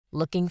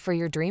Looking for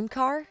your dream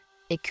car?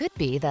 It could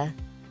be the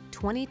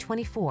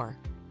 2024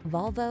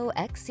 Volvo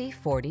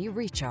XC40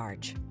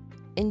 Recharge.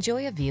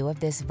 Enjoy a view of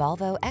this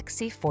Volvo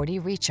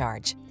XC40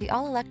 Recharge, the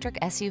all-electric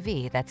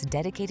SUV that's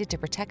dedicated to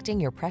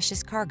protecting your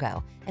precious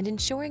cargo and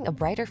ensuring a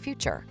brighter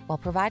future while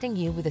providing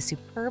you with a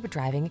superb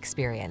driving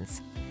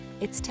experience.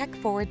 Its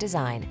tech-forward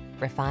design,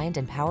 refined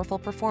and powerful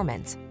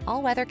performance,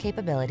 all-weather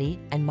capability,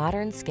 and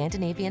modern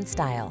Scandinavian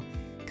style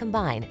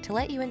combine to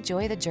let you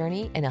enjoy the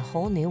journey in a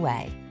whole new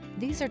way.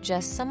 These are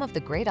just some of the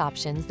great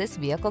options this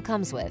vehicle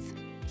comes with: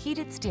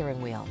 heated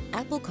steering wheel,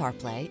 Apple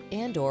CarPlay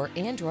and/or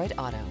Android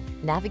Auto,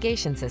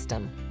 navigation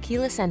system,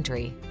 keyless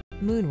entry,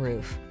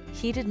 moonroof,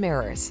 heated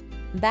mirrors,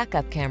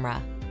 backup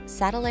camera,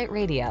 satellite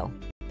radio,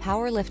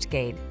 power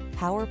liftgate,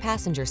 power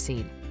passenger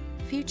seat.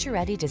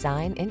 Future-ready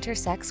design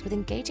intersects with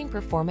engaging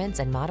performance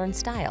and modern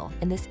style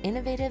in this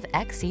innovative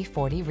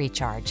XC40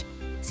 Recharge.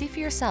 See for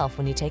yourself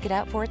when you take it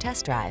out for a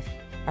test drive.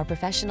 Our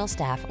professional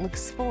staff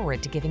looks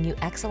forward to giving you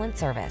excellent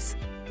service.